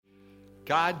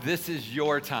God, this is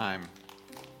your time.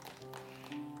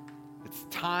 It's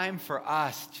time for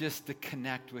us just to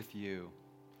connect with you.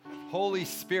 Holy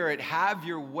Spirit, have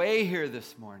your way here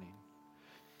this morning.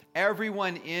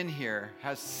 Everyone in here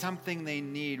has something they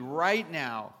need right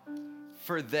now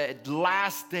for the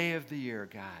last day of the year,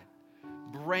 God.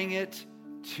 Bring it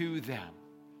to them.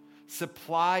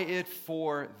 Supply it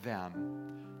for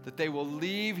them, that they will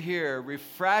leave here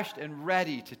refreshed and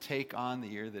ready to take on the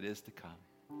year that is to come.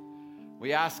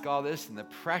 We ask all this in the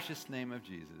precious name of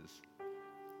Jesus.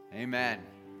 Amen.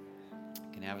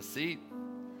 You can have a seat.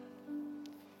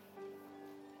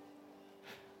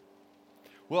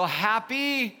 Well,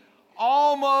 happy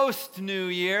almost New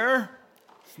Year.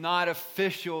 It's not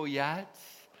official yet,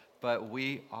 but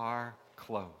we are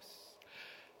close.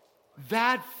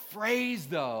 That phrase,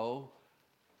 though,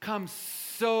 comes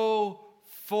so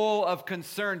full of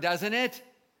concern, doesn't it?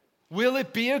 Will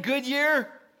it be a good year?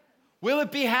 Will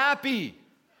it be happy?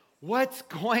 What's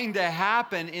going to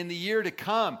happen in the year to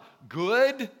come?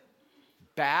 Good?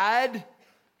 Bad?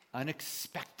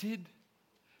 Unexpected?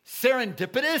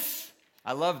 Serendipitous?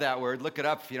 I love that word. Look it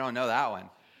up if you don't know that one.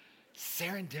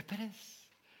 Serendipitous?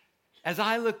 As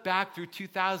I look back through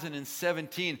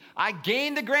 2017, I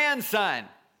gained a grandson.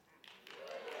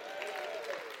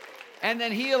 And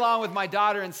then he, along with my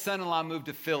daughter and son-in-law, moved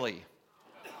to Philly.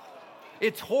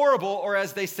 It's horrible, or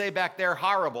as they say back there,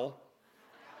 horrible.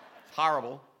 It's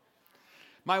horrible.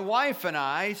 My wife and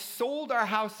I sold our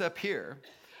house up here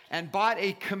and bought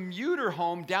a commuter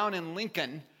home down in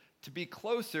Lincoln to be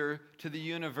closer to the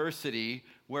university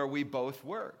where we both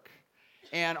work.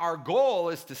 And our goal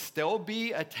is to still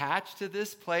be attached to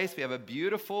this place. We have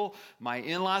my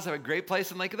in-laws have a great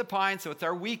place in Lake of the Pines, so it's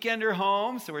our weekender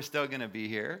home, so we're still going to be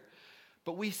here.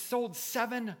 But we sold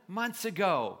 7 months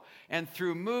ago, and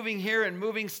through moving here and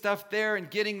moving stuff there and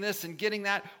getting this and getting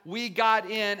that, we got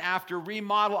in after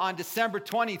remodel on December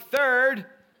 23rd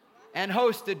and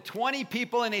hosted 20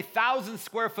 people in a 1,000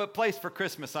 square foot place for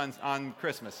Christmas on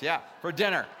Christmas, for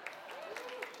dinner.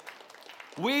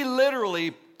 We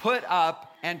literally put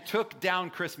up and took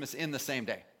down Christmas in the same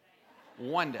day,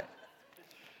 one day.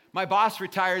 My boss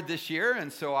retired this year,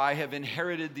 and so I have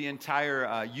inherited the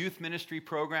entire youth ministry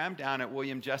program down at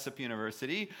William Jessup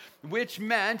University, which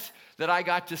meant that I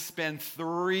got to spend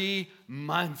 3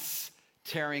 months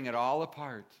tearing it all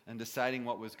apart and deciding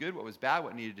what was good, what was bad,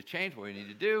 what needed to change, what we needed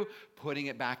to do, putting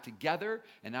it back together,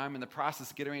 and now I'm in the process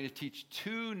of getting ready to teach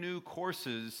 2 new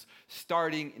courses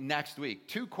starting next week.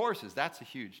 2 courses, that's a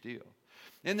huge deal.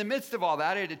 In the midst of all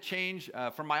that, I had to change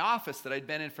from my office that I'd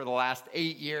been in for the last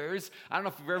 8 years. I don't know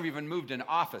if you've ever even moved an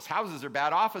office. Houses are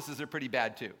bad. Offices are pretty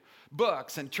bad too.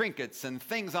 Books and trinkets and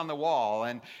things on the wall.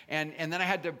 And then I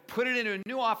had to put it into a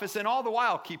new office and all the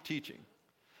while keep teaching.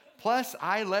 Plus,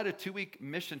 I led a 2-week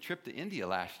mission trip to India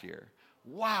last year.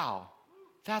 Wow,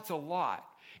 that's a lot.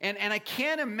 And I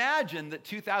can't imagine that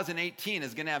 2018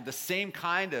 is going to have the same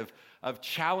kind of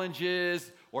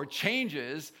challenges or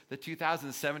changes that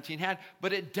 2017 had,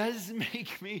 but it does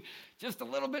make me just a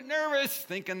little bit nervous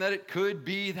thinking that it could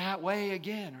be that way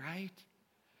again, right?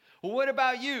 Well, what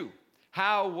about you?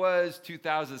 How was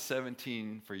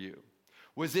 2017 for you?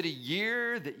 Was it a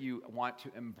year that you want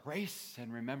to embrace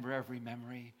and remember every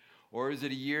memory? Or is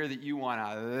it a year that you want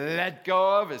to let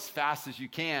go of as fast as you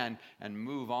can and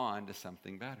move on to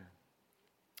something better?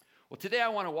 Well, today I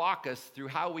want to walk us through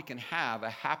how we can have a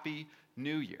happy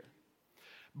new year.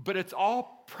 But it's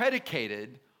all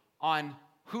predicated on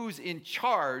who's in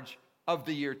charge of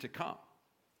the year to come.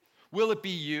 Will it be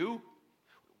you,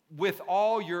 with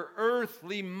all your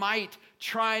earthly might,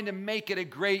 trying to make it a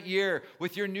great year,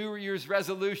 with your New Year's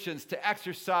resolutions to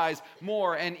exercise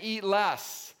more and eat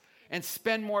less and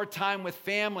spend more time with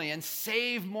family and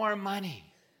save more money?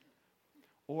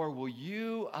 Or will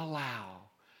you allow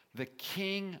the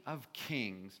King of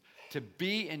Kings to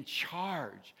be in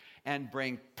charge and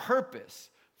bring purpose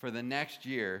for the next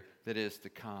year that is to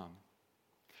come?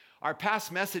 Our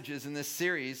past messages in this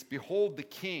series, Behold the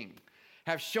King,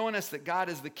 have shown us that God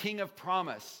is the King of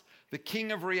promise, the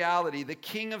King of reality, the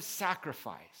King of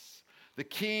sacrifice, the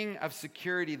King of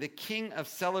security, the King of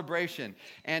celebration.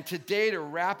 And today, to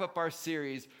wrap up our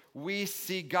series, we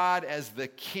see God as the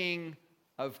King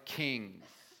of Kings.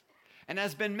 And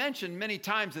as been mentioned many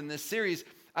times in this series,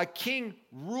 a king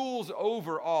rules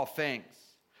over all things.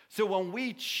 So when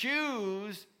we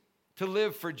choose to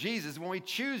live for Jesus, when we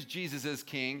choose Jesus as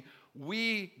king,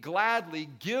 we gladly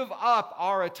give up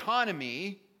our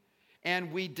autonomy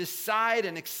and we decide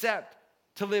and accept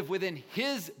to live within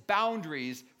his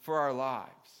boundaries for our lives.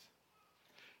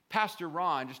 Pastor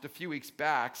Ron, just a few weeks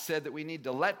back, said that we need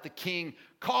to let the king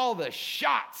call the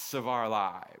shots of our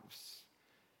lives.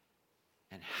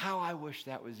 how I wish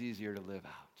that was easier to live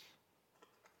out.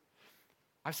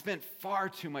 I've spent far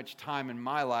too much time in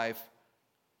my life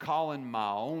calling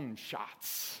my own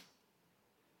shots,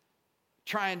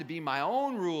 trying to be my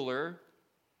own ruler,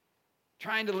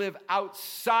 trying to live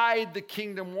outside the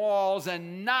kingdom walls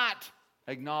and not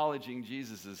acknowledging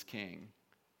Jesus as king.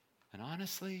 And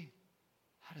honestly,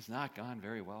 that has not gone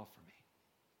very well for me.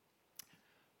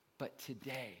 But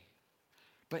today,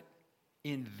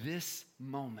 in this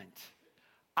moment,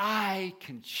 I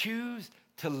can choose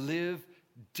to live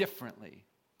differently.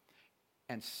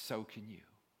 And so can you.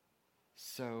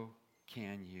 So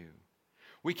can you.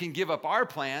 We can give up our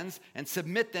plans and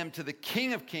submit them to the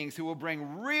King of Kings who will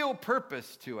bring real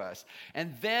purpose to us.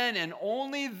 And then and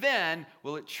only then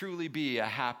will it truly be a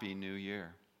happy new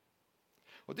year.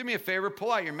 Well, do me a favor,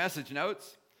 pull out your message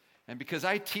notes. And because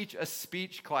I teach a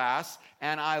speech class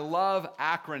and I love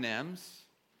acronyms,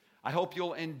 I hope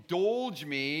you'll indulge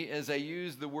me as I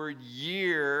use the word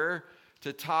year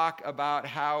to talk about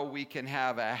how we can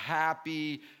have a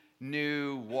happy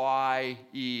new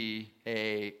Y-E-A-R.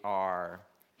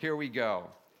 Here we go.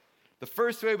 The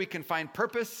first way we can find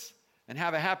purpose and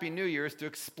have a happy new year is to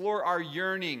explore our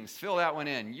yearnings. Fill that one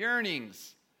in.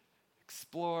 Yearnings.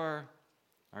 Explore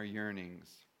our yearnings.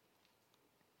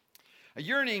 A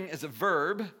yearning is a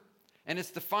verb, and it's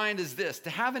defined as this: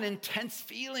 to have an intense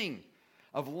feeling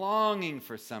of longing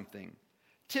for something,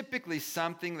 typically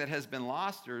something that has been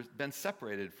lost or been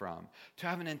separated from. To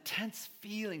have an intense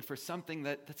feeling for something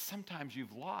that sometimes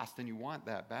you've lost and you want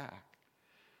that back.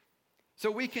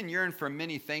 So we can yearn for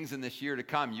many things in this year to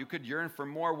come. You could yearn for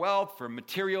more wealth, for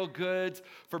material goods,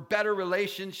 for better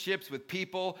relationships with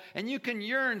people, and you can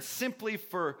yearn simply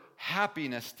for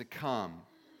happiness to come.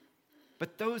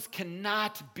 But those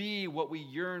cannot be what we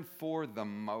yearn for the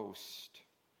most.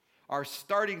 Our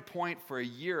starting point for a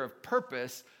year of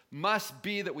purpose must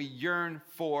be that we yearn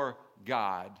for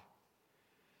God.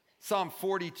 Psalm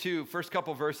 42, first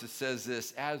couple verses says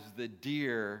this: as the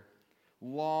deer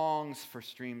longs for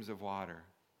streams of water,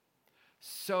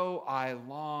 so I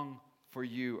long for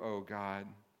you, O God.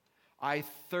 I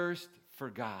thirst for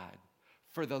God,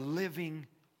 for the living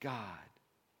God.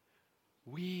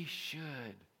 We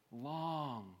should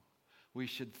long, we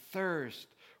should thirst,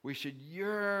 we should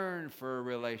yearn for a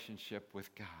relationship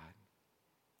with God.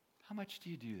 How much do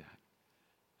you do that?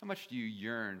 How much do you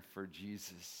yearn for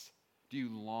Jesus? Do you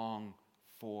long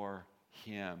for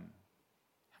him?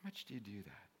 How much do you do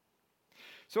that?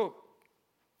 So,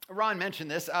 Ron mentioned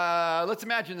this. Let's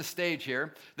imagine the stage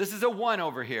here. This is a 1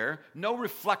 over here. No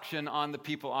reflection on the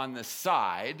people on this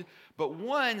side. But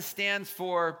 1 stands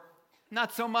for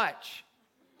not so much.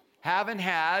 Haven't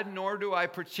had, nor do I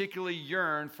particularly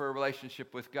yearn for a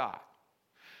relationship with God.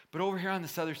 But over here on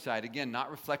this other side, again, not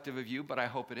reflective of you, but I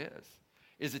hope it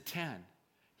is a 10.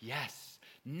 Yes.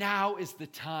 Now is the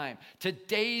time.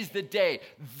 Today's the day.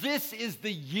 This is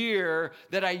the year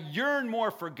that I yearn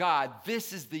more for God.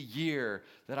 This is the year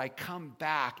that I come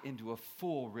back into a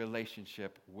full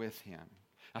relationship with him.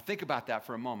 Now think about that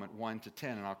for a moment, 1 to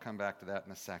 10, and I'll come back to that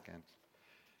in a second.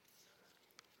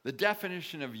 The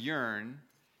definition of yearn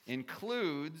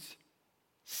includes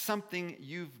something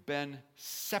you've been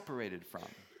separated from.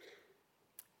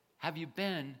 Have you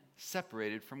been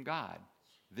separated from God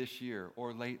this year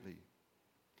or lately?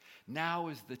 Now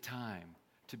is the time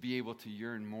to be able to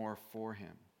yearn more for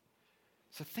him.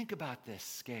 So think about this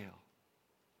scale.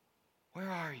 Where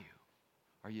are you?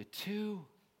 Are you 2?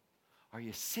 Are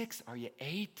you 6? Are you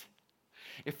 8?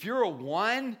 If you're a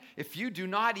 1, if you do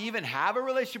not even have a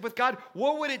relationship with God,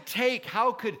 what would it take?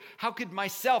 How could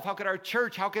myself, how could our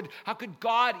church, how could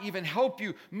God even help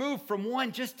you move from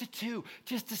 1 just to 2?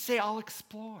 Just to say, I'll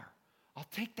explore. I'll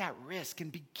take that risk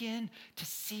and begin to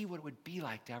see what it would be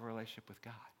like to have a relationship with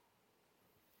God.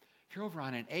 If you're over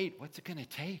on an 8, what's it going to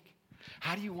take?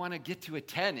 How do you want to get to a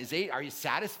 10? Is 8, are you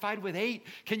satisfied with 8?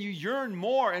 Can you yearn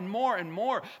more and more and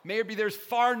more? Maybe there's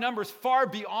far numbers far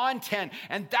beyond 10,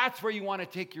 and that's where you want to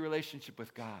take your relationship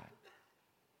with God.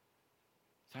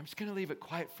 So I'm just going to leave it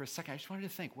quiet for a second. I just wanted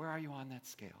to think, where are you on that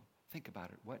scale? Think about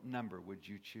it. What number would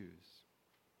you choose?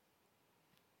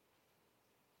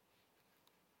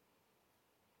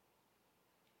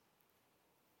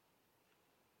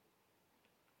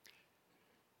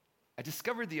 I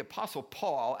discovered the Apostle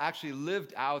Paul actually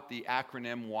lived out the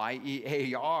acronym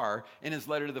YEAR in his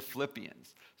letter to the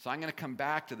Philippians. So I'm going to come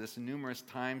back to this numerous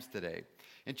times today.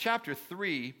 In chapter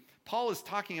 3, Paul is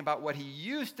talking about what he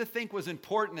used to think was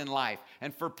important in life.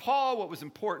 And for Paul, what was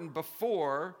important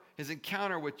before his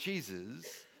encounter with Jesus,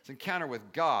 his encounter with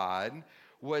God,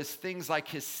 was things like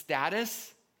his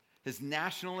status, his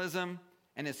nationalism,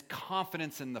 and his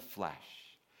confidence in the flesh.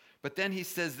 But then he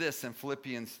says this in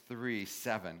Philippians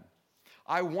 3:7.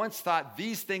 I once thought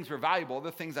these things were valuable,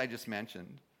 the things I just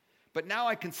mentioned, but now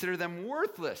I consider them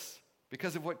worthless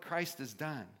because of what Christ has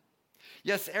done.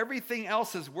 Yes, everything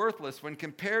else is worthless when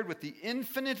compared with the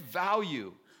infinite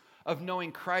value of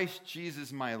knowing Christ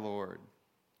Jesus my Lord.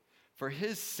 For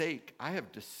his sake, I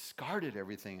have discarded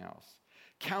everything else,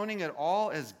 counting it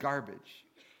all as garbage,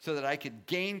 so that I could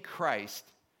gain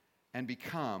Christ and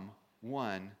become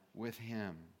one with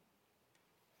him.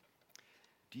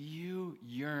 Do you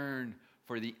yearn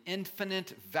for the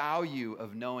infinite value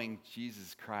of knowing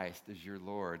Jesus Christ as your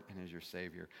Lord and as your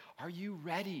Savior? Are you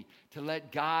ready to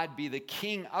let God be the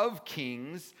King of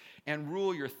kings and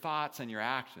rule your thoughts and your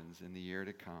actions in the year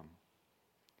to come?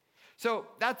 So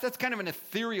that's kind of an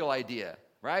ethereal idea,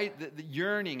 right? The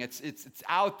yearning, it's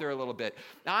out there a little bit.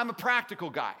 Now, I'm a practical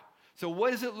guy. So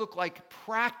what does it look like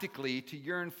practically to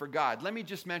yearn for God? Let me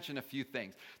just mention a few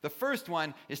things. The first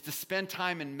one is to spend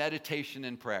time in meditation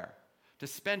and prayer. To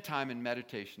spend time in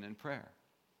meditation and prayer.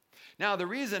 Now, the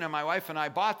reason my wife and I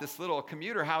bought this little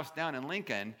commuter house down in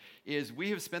Lincoln is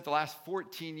we have spent the last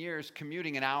 14 years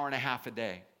commuting an hour and a half a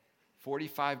day.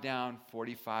 45 down,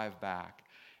 45 back.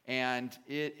 And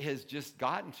it has just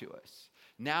gotten to us.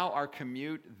 Now our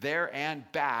commute there and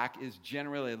back is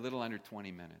generally a little under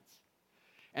 20 minutes.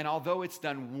 And although it's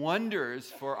done wonders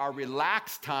for our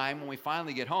relaxed time when we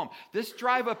finally get home, this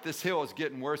drive up this hill is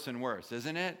getting worse and worse,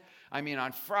 isn't it? I mean,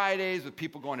 on Fridays with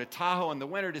people going to Tahoe in the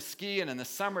winter to ski and in the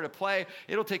summer to play,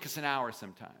 it'll take us an hour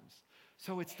sometimes.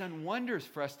 So it's done wonders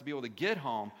for us to be able to get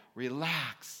home,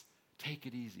 relax, take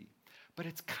it easy. But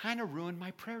it's kind of ruined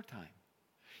my prayer time.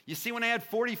 You see, when I had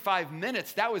 45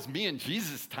 minutes, that was me and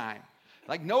Jesus time.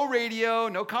 Like no radio,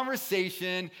 no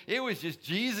conversation. It was just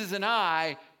Jesus and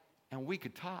I, and we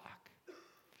could talk.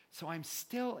 So I'm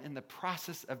still in the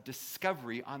process of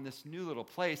discovery on this new little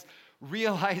place,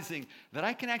 realizing that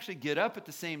I can actually get up at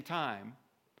the same time,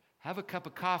 have a cup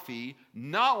of coffee,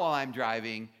 not while I'm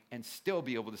driving, and still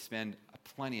be able to spend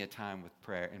plenty of time with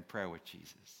prayer with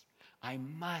Jesus. I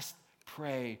must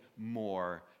pray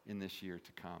more in this year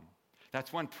to come.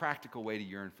 That's one practical way to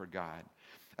yearn for God.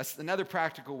 Another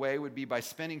practical way would be by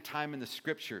spending time in the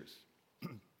Scriptures.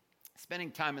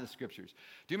 Spending time in the Scriptures.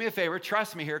 Do me a favor,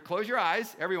 trust me here. Close your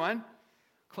eyes, everyone.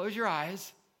 Close your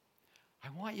eyes. I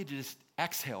want you to just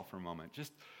exhale for a moment.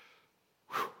 Just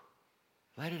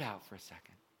let it out for a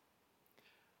second.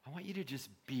 I want you to just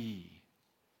be.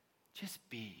 Just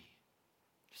be.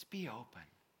 Just be open.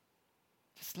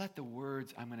 Just let the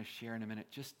words I'm going to share in a minute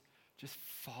just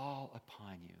fall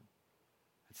upon you.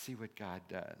 And see what God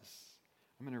does.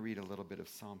 I'm going to read a little bit of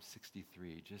Psalm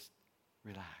 63. Just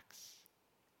relax.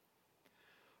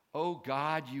 Oh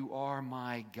God, you are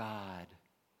my God.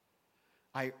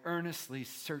 I earnestly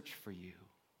search for you.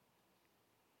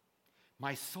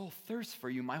 My soul thirsts for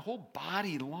you. My whole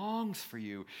body longs for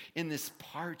you in this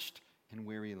parched and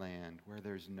weary land where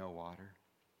there's no water.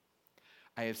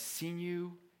 I have seen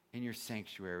you in your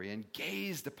sanctuary and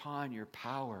gazed upon your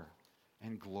power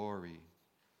and glory.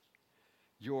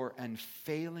 Your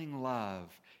unfailing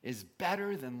love is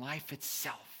better than life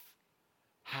itself.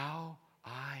 How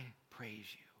I praise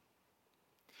you.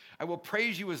 I will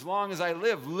praise you as long as I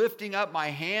live, lifting up my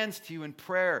hands to you in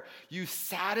prayer. You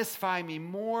satisfy me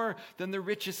more than the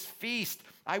richest feast.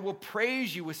 I will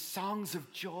praise you with songs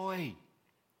of joy.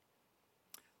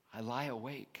 I lie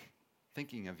awake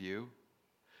thinking of you,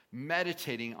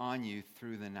 meditating on you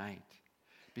through the night,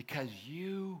 because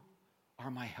you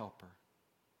are my helper.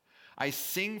 I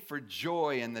sing for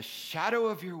joy in the shadow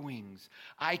of your wings.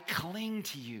 I cling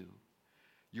to you.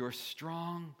 Your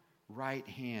strong right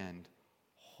hand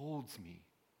holds me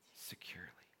securely.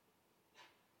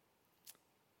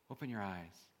 Open your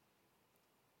eyes.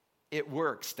 It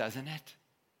works, doesn't it?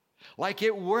 Like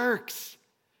it works.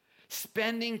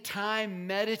 Spending time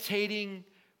meditating,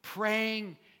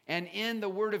 praying, and in the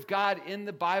Word of God, in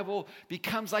the Bible,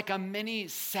 becomes like a mini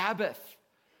Sabbath.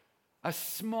 A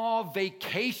small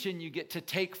vacation you get to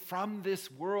take from this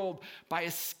world by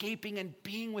escaping and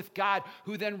being with God,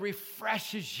 who then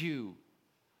refreshes you,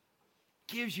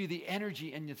 gives you the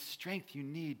energy and the strength you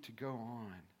need to go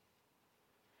on.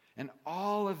 And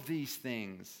all of these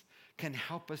things can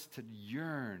help us to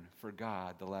yearn for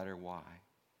God, the letter Y.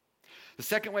 The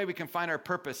second way we can find our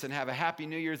purpose and have a happy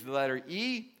New Year's, the letter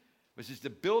E, which is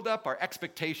to build up our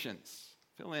expectations.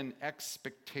 Fill in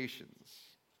expectations.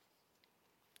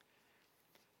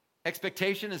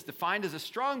 Expectation is defined as a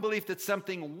strong belief that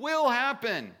something will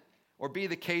happen or be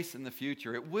the case in the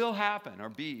future. It will happen or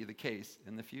be the case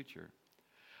in the future.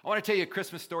 I want to tell you a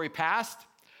Christmas story past.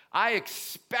 I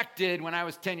expected when I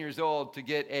was 10 years old to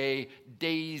get a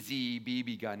Daisy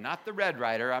BB gun. Not the Red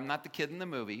Ryder. I'm not the kid in the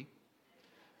movie.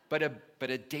 But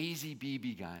a Daisy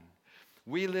BB gun.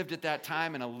 We lived at that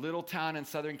time in a little town in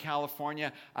Southern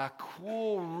California, a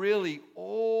cool, really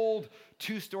old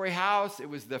 2-story house. It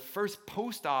was the first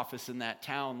post office in that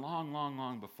town long, long,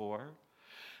 long before.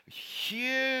 A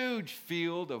huge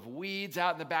field of weeds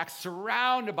out in the back,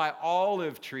 surrounded by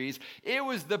olive trees. It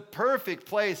was the perfect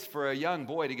place for a young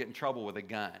boy to get in trouble with a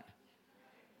gun.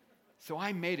 So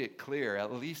I made it clear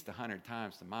at least 100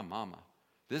 times to my mama,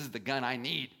 this is the gun I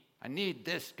need. I need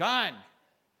this gun.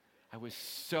 I was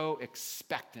so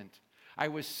expectant. I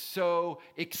was so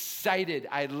excited.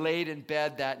 I laid in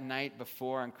bed that night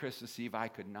before on Christmas Eve. I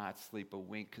could not sleep a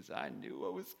wink because I knew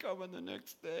what was coming the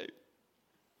next day.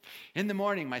 In the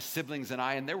morning, my siblings and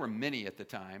I, and there were many at the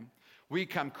time, we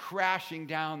come crashing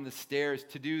down the stairs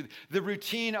to do the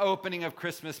routine opening of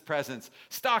Christmas presents.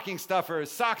 Stocking stuffers,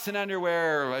 socks and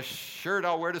underwear, a shirt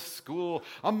I'll wear to school,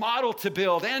 a model to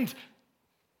build, and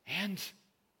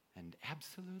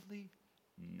absolutely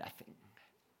nothing.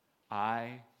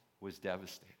 I was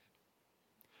devastated.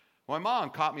 My mom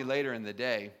caught me later in the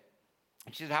day,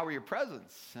 and she said, how were your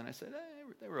presents? And I said,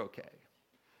 they were okay.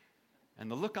 And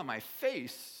the look on my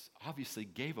face obviously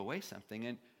gave away something,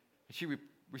 and she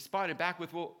responded back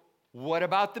with, well, what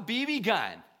about the BB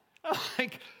gun? I'm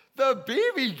like, the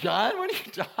BB gun? What are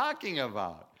you talking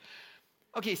about?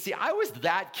 Okay, see, I was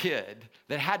that kid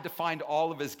that had to find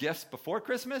all of his gifts before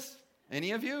Christmas.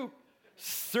 Any of you?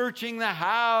 Searching the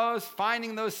house,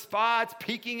 finding those spots,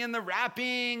 peeking in the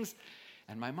wrappings.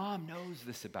 And my mom knows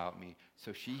this about me,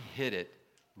 so she hid it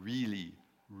really,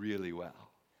 really well.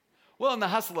 Well, in the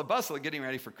hustle and bustle of getting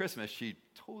ready for Christmas, she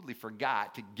totally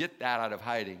forgot to get that out of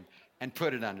hiding and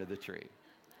put it under the tree.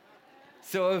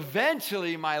 So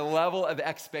eventually, my level of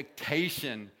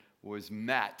expectation was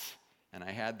met, and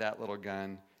I had that little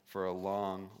gun for a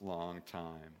long, long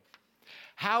time.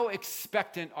 How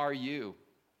expectant are you?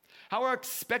 How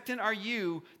expectant are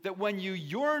you that when you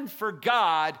yearn for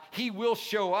God, He will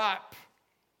show up?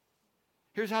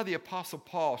 Here's how the Apostle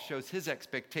Paul shows his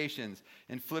expectations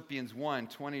in Philippians 1,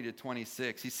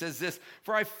 20-26. He says this,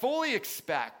 for I fully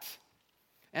expect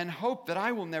and hope that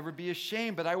I will never be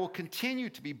ashamed, but I will continue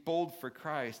to be bold for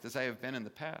Christ as I have been in the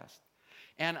past.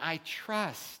 And I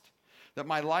trust that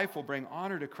my life will bring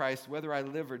honor to Christ whether I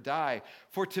live or die.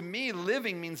 For to me,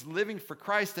 living means living for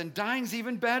Christ, and dying's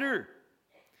even better.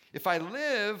 If I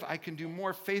live, I can do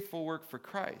more faithful work for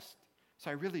Christ. So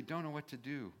I really don't know what to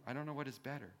do. I don't know what is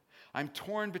better. I'm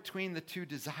torn between the two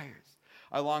desires.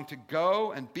 I long to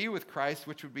go and be with Christ,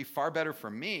 which would be far better for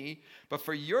me, but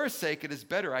for your sake it is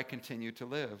better I continue to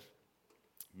live.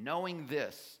 Knowing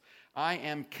this, I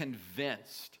am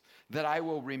convinced that I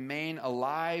will remain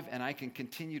alive and I can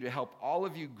continue to help all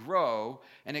of you grow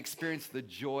and experience the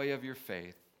joy of your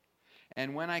faith.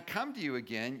 And when I come to you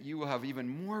again, you will have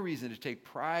even more reason to take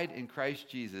pride in Christ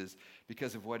Jesus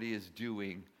because of what He is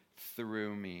doing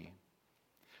through me.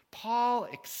 Paul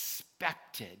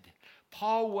expected,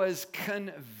 Paul was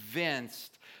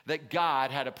convinced that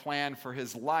God had a plan for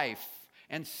his life,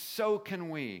 and so can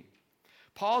we.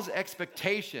 Paul's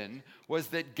expectation was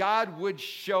that God would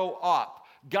show up.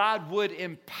 God would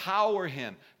empower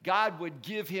him. God would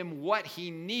give him what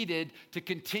he needed to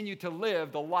continue to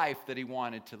live the life that he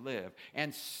wanted to live.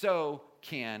 And so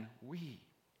can we.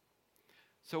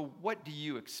 So what do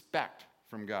you expect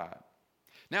from God?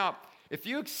 Now, if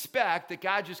you expect that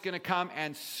God's just going to come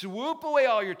and swoop away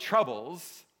all your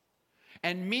troubles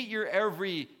and meet your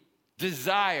every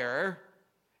desire,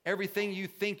 everything you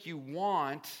think you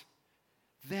want,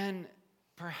 then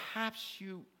perhaps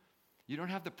you don't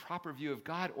have the proper view of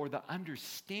God or the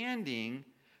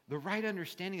right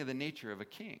understanding of the nature of a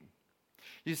king.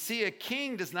 You see, a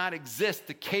king does not exist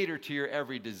to cater to your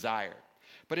every desire,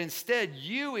 but instead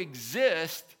you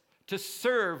exist to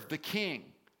serve the king.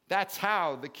 That's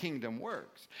how the kingdom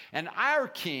works. And our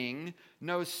king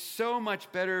knows so much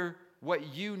better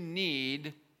what you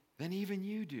need than even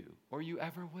you do or you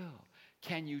ever will.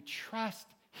 Can you trust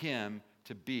him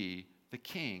to be the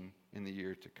king in the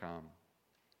year to come?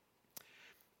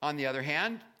 On the other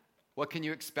hand, what can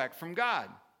you expect from God?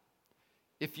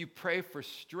 If you pray for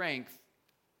strength,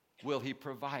 will he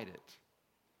provide it?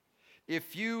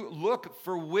 If you look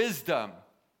for wisdom,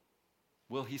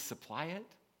 will he supply it?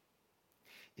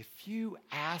 If you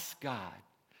ask God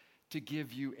to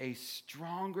give you a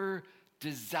stronger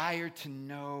desire to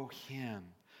know him,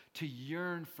 to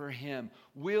yearn for him,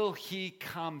 will he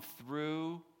come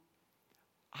through?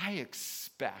 I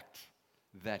expect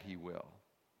that he will.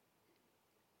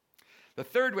 The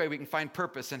third way we can find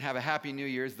purpose and have a happy new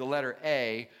year is the letter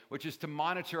A, which is to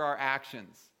monitor our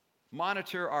actions.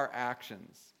 Monitor our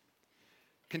actions.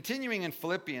 Continuing in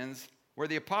Philippians, where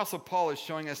the Apostle Paul is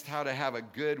showing us how to have a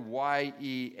good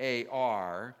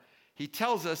Y-E-A-R, he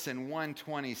tells us in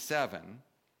 1:27,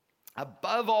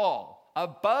 above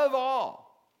all,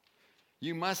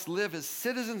 you must live as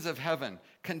citizens of heaven,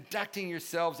 conducting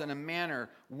yourselves in a manner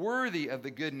worthy of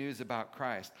the good news about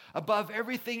Christ. Above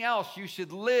everything else, you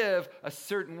should live a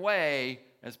certain way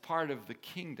as part of the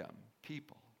kingdom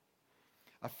people.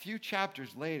 A few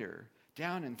chapters later,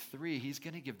 down in 3, he's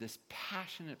going to give this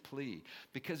passionate plea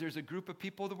because there's a group of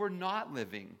people that were not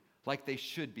living like they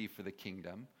should be for the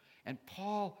kingdom. And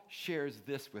Paul shares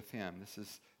this with him. This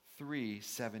is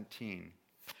 3:17.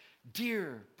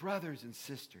 Dear brothers and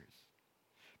sisters,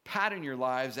 pattern your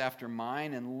lives after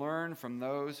mine and learn from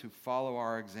those who follow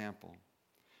our example.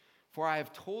 For I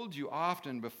have told you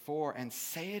often before and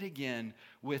say it again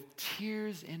with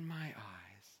tears in my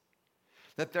eyes,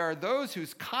 that there are those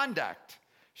whose conduct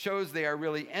shows they are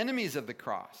really enemies of the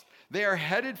cross. They are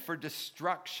headed for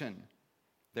destruction.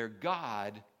 Their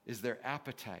God is their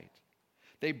appetite.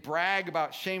 They brag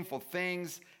about shameful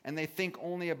things and they think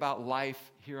only about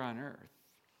life here on earth.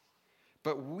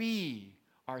 But we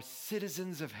are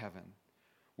citizens of heaven,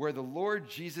 where the Lord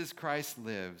Jesus Christ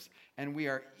lives, and we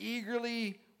are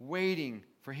eagerly waiting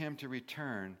for him to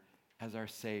return as our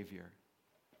Savior.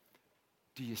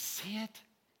 Do you see it?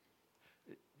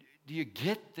 Do you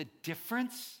get the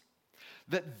difference?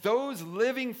 That those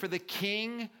living for the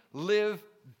King live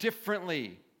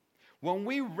differently. When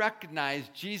we recognize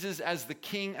Jesus as the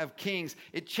King of Kings,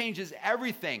 it changes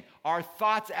everything, our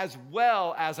thoughts as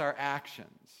well as our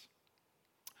actions.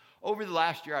 Over the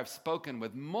last year, I've spoken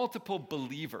with multiple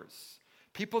believers,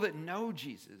 people that know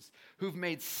Jesus, who've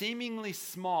made seemingly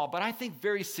small, but I think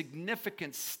very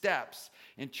significant steps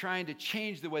in trying to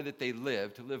change the way that they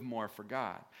live, to live more for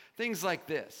God. Things like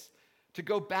this, to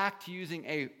go back to using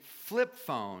a flip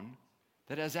phone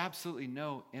that has absolutely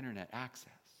no internet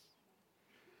access.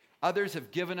 Others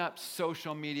have given up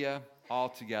social media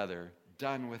altogether,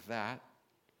 done with that.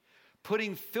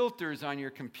 Putting filters on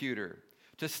your computer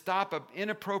to stop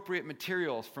inappropriate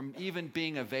materials from even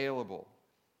being available.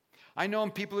 I know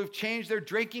people who've changed their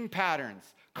drinking patterns,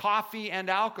 coffee and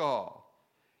alcohol,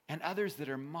 and others that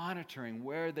are monitoring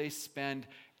where they spend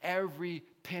every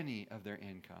penny of their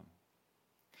income.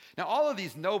 Now, all of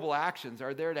these noble actions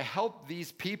are there to help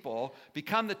these people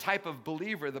become the type of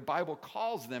believer the Bible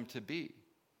calls them to be.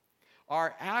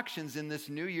 Our actions in this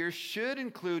new year should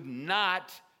include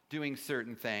not doing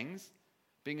certain things,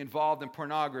 being involved in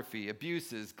pornography,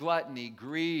 abuses, gluttony,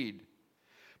 greed.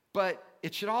 But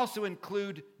it should also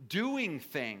include doing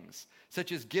things,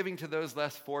 such as giving to those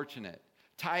less fortunate,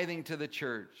 tithing to the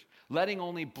church, letting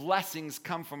only blessings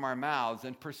come from our mouths,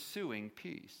 and pursuing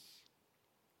peace.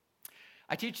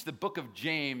 I teach the book of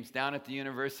James down at the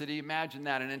university. Imagine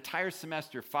that, an entire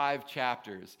semester, 5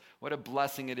 chapters. What a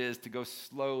blessing it is to go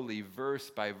slowly, verse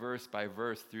by verse by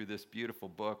verse, through this beautiful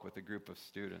book with a group of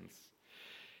students.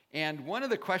 And one of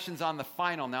the questions on the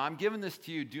final, now I'm giving this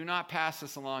to you, do not pass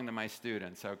this along to my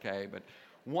students, okay? But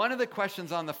one of the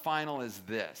questions on the final is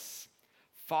this: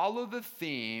 follow the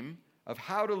theme of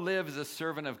how to live as a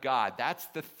servant of God. That's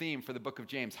the theme for the book of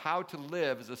James, how to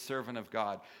live as a servant of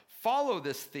God. Follow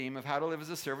this theme of how to live as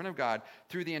a servant of God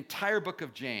through the entire book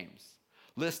of James.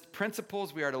 List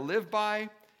principles we are to live by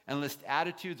and list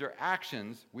attitudes or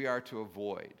actions we are to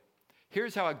avoid.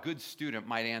 Here's how a good student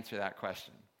might answer that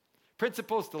question.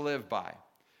 Principles to live by.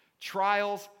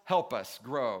 Trials help us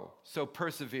grow, so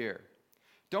persevere.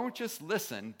 Don't just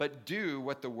listen, but do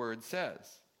what the word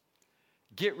says.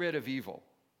 Get rid of evil.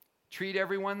 Treat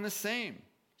everyone the same.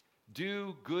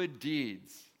 Do good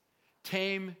deeds.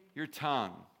 Tame your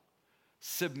tongue.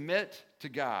 Submit to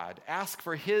God. Ask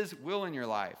for his will in your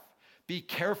life. Be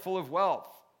careful of wealth.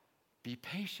 Be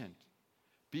patient.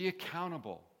 Be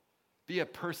accountable. Be a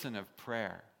person of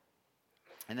prayer.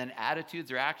 And then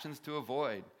attitudes or actions to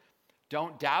avoid.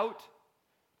 Don't doubt.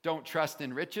 Don't trust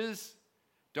in riches.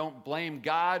 Don't blame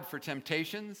God for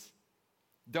temptations.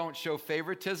 Don't show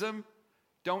favoritism.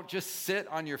 Don't just sit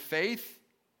on your faith.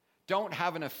 Don't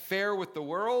have an affair with the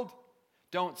world.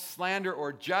 Don't slander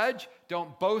or judge.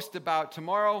 Don't boast about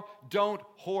tomorrow. Don't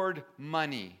hoard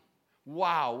money.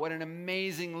 Wow, what an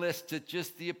amazing list that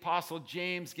just the Apostle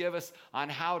James gave us on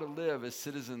how to live as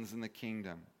citizens in the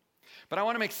kingdom. But I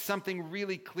want to make something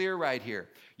really clear right here.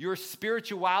 Your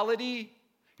spirituality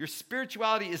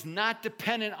is not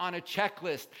dependent on a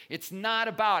checklist. It's not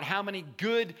about how many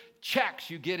good checks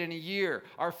you get in a year.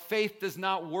 Our faith does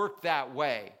not work that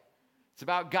way. It's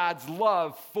about God's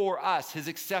love for us, his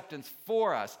acceptance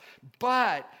for us.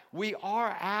 But we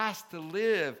are asked to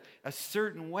live a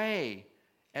certain way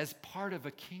as part of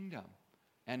a kingdom.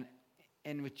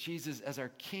 And with Jesus as our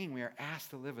king, we are asked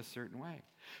to live a certain way.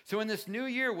 So in this new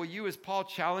year, will you, as Paul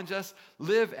challenged us,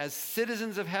 live as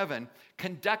citizens of heaven,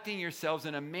 conducting yourselves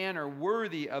in a manner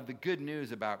worthy of the good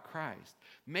news about Christ?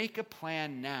 Make a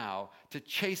plan now to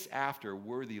chase after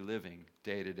worthy living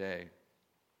day to day.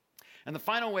 And the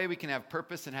final way we can have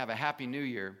purpose and have a happy new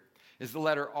year is the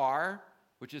letter R,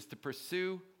 which is to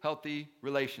pursue healthy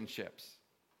relationships.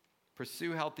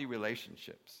 Pursue healthy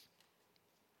relationships.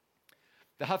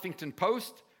 The Huffington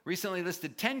Post recently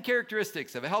listed 10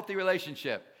 characteristics of a healthy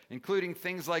relationship, including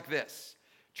things like this: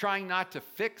 trying not to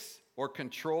fix or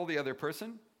control the other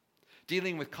person,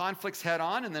 dealing with conflicts head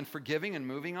on and then forgiving and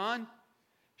moving on,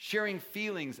 sharing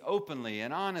feelings openly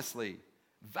and honestly,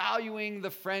 valuing the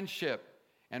friendship,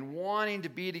 and wanting to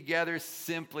be together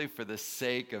simply for the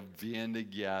sake of being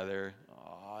together.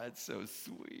 Oh, it's so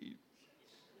sweet.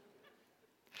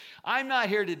 I'm not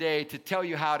here today to tell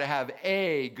you how to have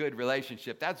a good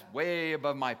relationship. That's way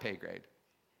above my pay grade.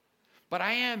 But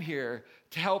I am here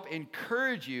to help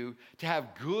encourage you to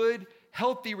have good,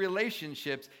 healthy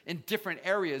relationships in different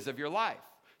areas of your life.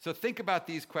 So think about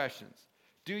these questions.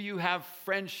 Do you have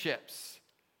friendships?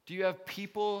 Do you have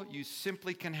people you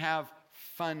simply can have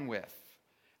fun with?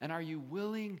 And are you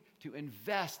willing to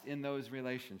invest in those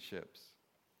relationships?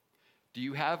 Do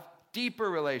you have deeper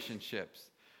relationships?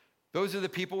 Those are the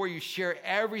people where you share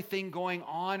everything going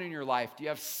on in your life. Do you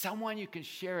have someone you can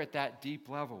share at that deep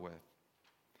level with?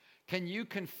 Can you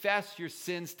confess your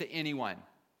sins to anyone?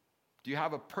 Do you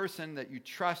have a person that you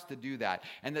trust to do that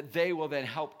and that they will then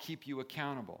help keep you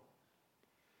accountable?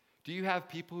 Do you have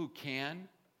people who can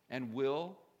and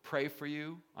will pray for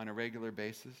you on a regular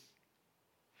basis?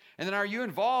 And then are you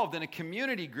involved in a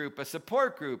community group, a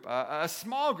support group, a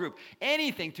small group,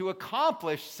 anything to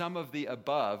accomplish some of the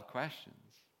above questions?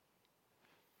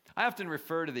 I often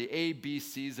refer to the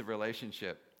ABCs of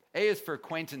relationship. A is for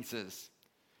acquaintances.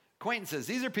 Acquaintances,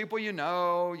 these are people you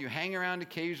know, you hang around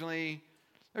occasionally.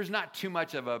 There's not too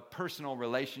much of a personal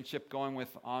relationship going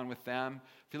on with them.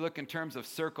 If you look in terms of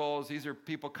circles, these are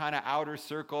people kind of outer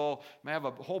circle. You may have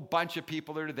a whole bunch of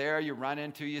people that are there you run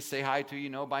into, you say hi to, you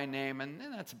know by name, and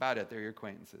that's about it. They're your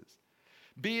acquaintances.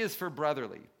 B is for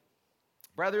brotherly.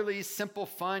 Brotherly, simple,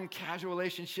 fun, casual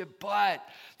relationship, but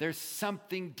there's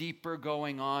something deeper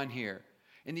going on here.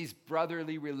 In these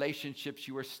brotherly relationships,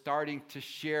 you are starting to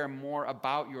share more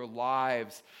about your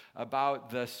lives, about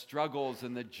the struggles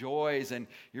and the joys, and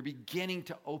you're beginning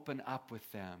to open up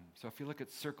with them. So if you look at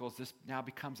circles, this now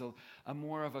becomes a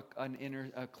more of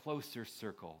a closer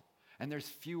circle. And there's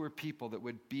fewer people that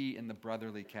would be in the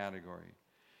brotherly category.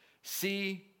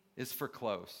 C is for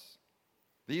close.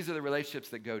 These are the relationships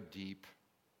that go deep.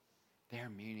 They're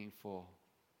meaningful.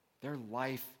 They're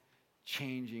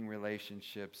life-changing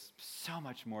relationships, so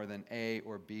much more than A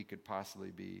or B could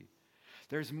possibly be.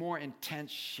 There's more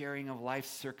intense sharing of life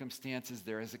circumstances.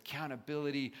 There is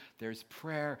accountability. There's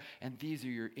prayer. And these are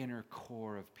your inner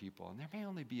core of people. And there may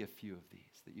only be a few of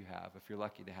these that you have, if you're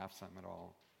lucky to have some at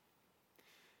all.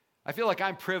 I feel like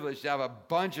I'm privileged to have a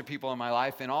bunch of people in my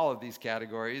life in all of these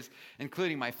categories,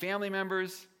 including my family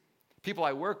members, people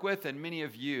I work with, and many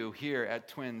of you here at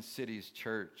Twin Cities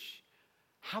Church.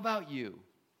 How about you?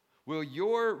 Will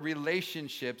your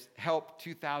relationships help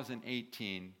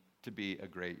 2018 to be a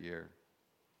great year?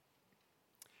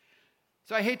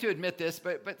 So I hate to admit this,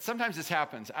 but sometimes this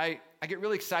happens. I get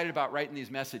really excited about writing these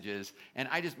messages, and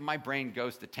my brain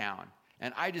goes to town.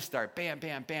 And I just start bam,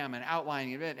 bam, bam, and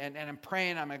outlining it, and I'm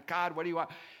praying. I'm like, God, what do you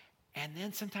want? And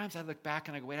then sometimes I look back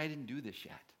and I go, wait, I didn't do this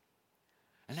yet.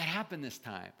 And that happened this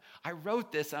time. I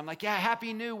wrote this. I'm like, yeah,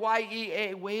 Happy New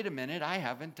YEA. Wait a minute, I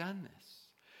haven't done this.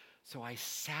 So I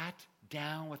sat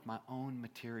down with my own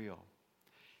material,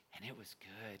 and it was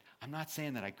good. I'm not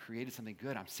saying that I created something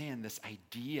good. I'm saying this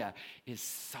idea is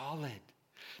solid.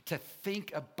 To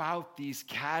think about these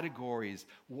categories,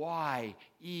 Y,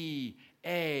 E,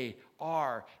 A,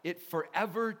 R, it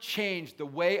forever changed the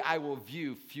way I will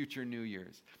view future New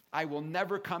Year's. I will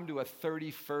never come to a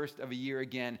 31st of a year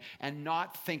again and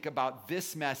not think about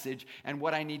this message and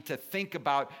what I need to think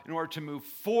about in order to move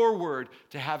forward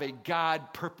to have a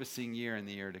God-purposing year in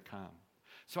the year to come.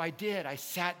 So I did. I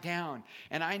sat down,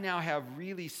 and I now have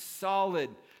really solid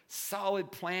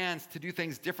plans to do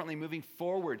things differently moving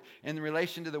forward in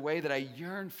relation to the way that I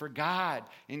yearn for God,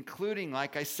 including,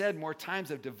 like I said, more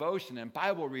times of devotion and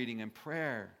Bible reading and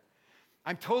prayer.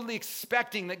 I'm totally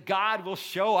expecting that God will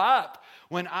show up.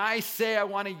 When I say I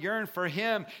want to yearn for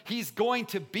him, he's going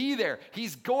to be there.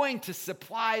 He's going to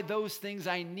supply those things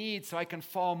I need so I can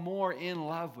fall more in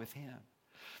love with him.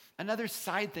 Another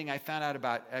side thing I found out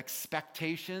about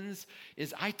expectations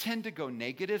is I tend to go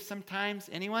negative sometimes.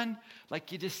 Anyone?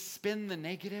 Like you just spin the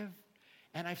negative.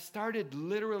 And I've started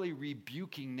literally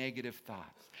rebuking negative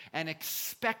thoughts and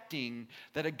expecting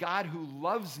that a God who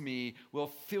loves me will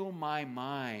fill my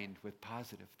mind with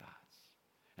positive thoughts.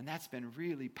 And that's been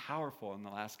really powerful in the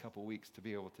last couple weeks to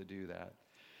be able to do that.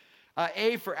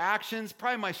 A for actions,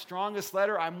 probably my strongest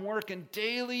letter. I'm working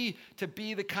daily to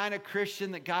be the kind of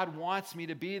Christian that God wants me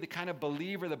to be, the kind of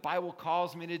believer the Bible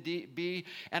calls me to be.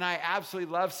 And I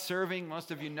absolutely love serving. Most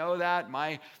of you know that.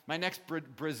 My next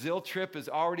Brazil trip is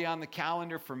already on the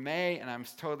calendar for May, and I'm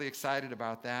totally excited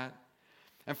about that.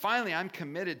 And finally, I'm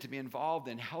committed to be involved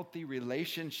in healthy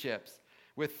relationships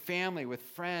with family, with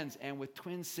friends, and with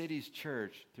Twin Cities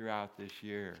Church throughout this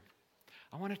year.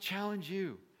 I want to challenge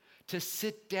you to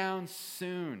sit down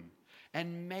soon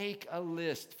and make a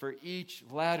list for each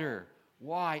letter.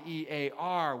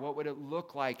 Y-E-A-R, what would it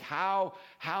look like? How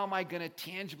am I going to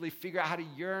tangibly figure out how to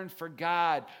yearn for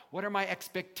God? What are my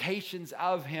expectations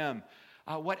of him?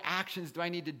 What actions do I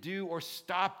need to do or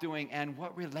stop doing? And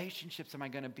what relationships am I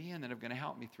going to be in that are going to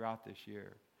help me throughout this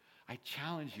year? I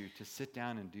challenge you to sit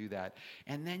down and do that.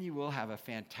 And then you will have a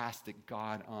fantastic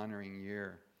God-honoring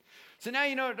year. So now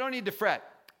you don't need to fret.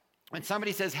 When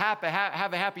somebody says, have a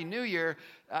happy new year,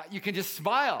 you can just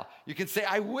smile. You can say,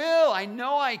 I will. I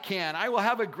know I can. I will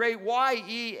have a great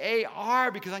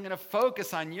Y-E-A-R because I'm going to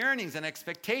focus on yearnings and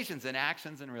expectations and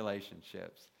actions and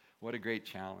relationships. What a great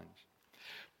challenge.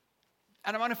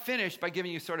 And I want to finish by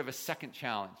giving you sort of a second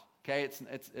challenge. Okay, it's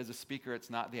as a speaker, it's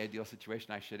not the ideal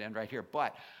situation. I should end right here,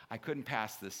 but I couldn't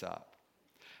pass this up.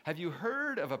 Have you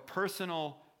heard of a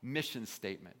personal mission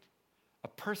statement? A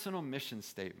personal mission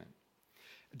statement.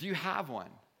 Do you have one?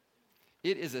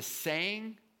 It is a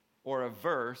saying or a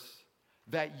verse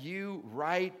that you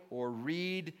write or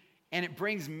read, and it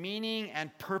brings meaning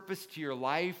and purpose to your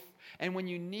life. And when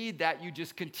you need that, you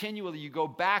just continually, you go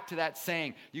back to that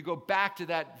saying, you go back to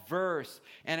that verse,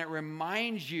 and it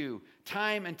reminds you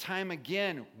time and time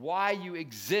again why you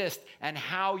exist and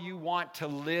how you want to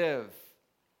live.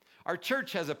 Our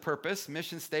church has a purpose,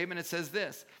 mission statement. It says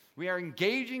this: we are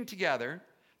engaging together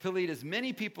to lead as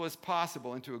many people as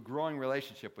possible into a growing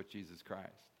relationship with Jesus Christ.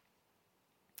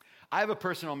 I have a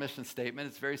personal mission statement.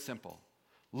 It's very simple.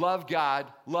 Love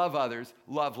God, love others,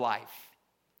 love life.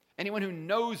 Anyone who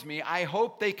knows me, I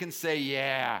hope they can say,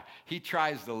 yeah, he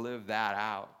tries to live that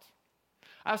out.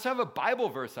 I also have a Bible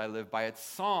verse I live by. It's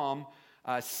Psalm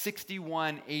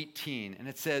 61:18. And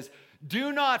it says,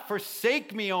 do not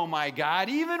forsake me, O my God,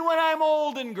 even when I'm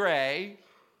old and gray,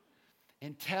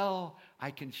 until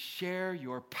I can share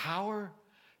your power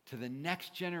to the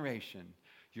next generation,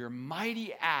 your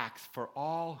mighty acts for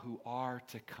all who are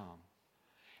to come.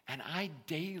 And I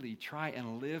daily try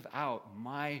and live out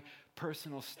my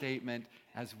personal statement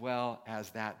as well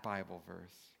as that Bible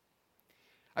verse.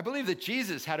 I believe that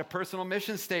Jesus had a personal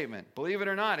mission statement. Believe it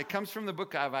or not, it comes from the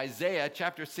book of Isaiah,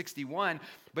 chapter 61,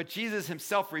 but Jesus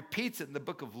himself repeats it in the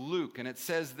book of Luke, and it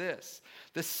says this: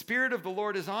 the Spirit of the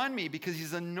Lord is on me because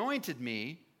he's anointed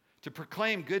me to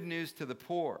proclaim good news to the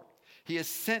poor. He has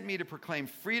sent me to proclaim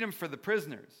freedom for the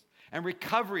prisoners and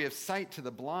recovery of sight to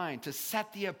the blind, to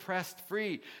set the oppressed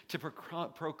free, to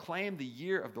proclaim the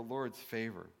year of the Lord's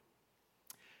favor.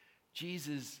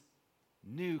 Jesus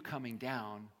knew coming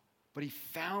down, but he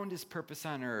found his purpose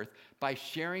on earth by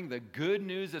sharing the good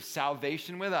news of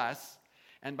salvation with us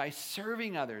and by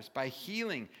serving others, by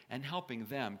healing and helping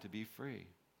them to be free.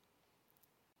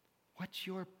 What's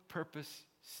your purpose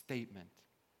statement?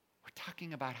 We're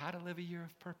talking about how to live a year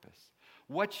of purpose.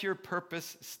 What's your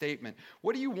purpose statement?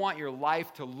 What do you want your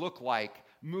life to look like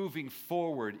moving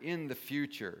forward in the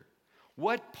future?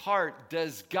 What part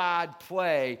does God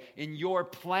play in your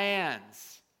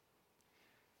plans?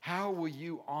 How will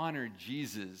you honor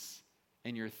Jesus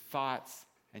in your thoughts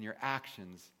and your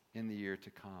actions in the year to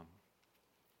come?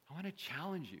 I want to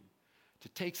challenge you to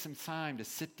take some time to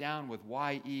sit down with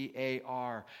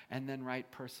Y-E-A-R and then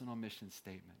write personal mission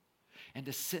statement. And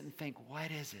to sit and think,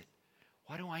 what is it?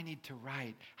 What do I need to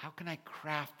write? How can I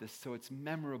craft this so it's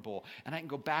memorable? And I can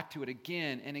go back to it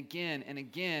again and again and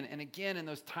again and again in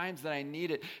those times that I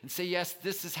need it and say, yes,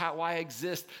 this is how I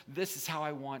exist. This is how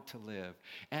I want to live.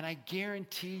 And I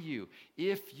guarantee you,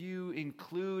 if you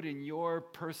include in your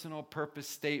personal purpose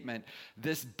statement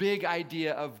this big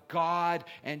idea of God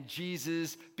and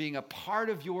Jesus being a part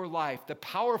of your life, the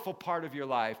powerful part of your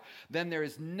life, then there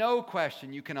is no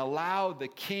question you can allow the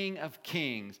King of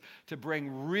Kings to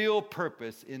bring real purpose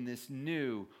in this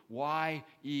new YEAR.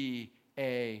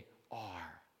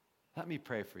 Let me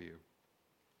pray for you.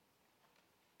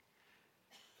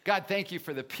 God, thank you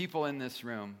for the people in this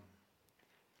room.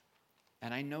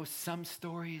 And I know some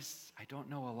stories, I don't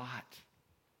know a lot.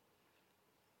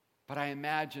 But I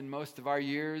imagine most of our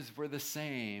years were the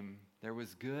same. There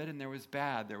was good and there was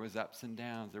bad. There was ups and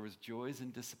downs. There was joys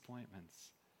and disappointments.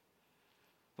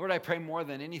 Lord, I pray more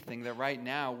than anything that right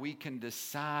now we can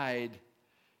decide,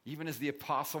 even as the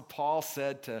Apostle Paul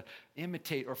said, to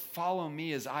imitate or follow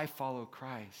me as I follow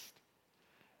Christ.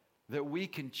 That we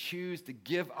can choose to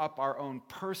give up our own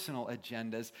personal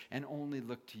agendas and only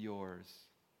look to yours.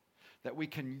 That we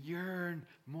can yearn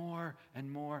more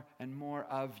and more and more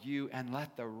of you and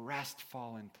let the rest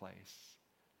fall in place.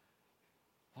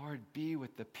 Lord, be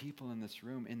with the people in this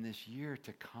room in this year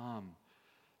to come,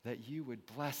 that you would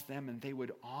bless them and they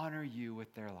would honor you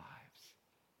with their lives.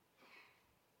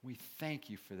 We thank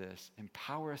you for this.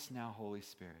 Empower us now, Holy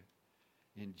Spirit.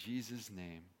 In Jesus'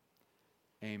 name,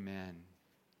 amen.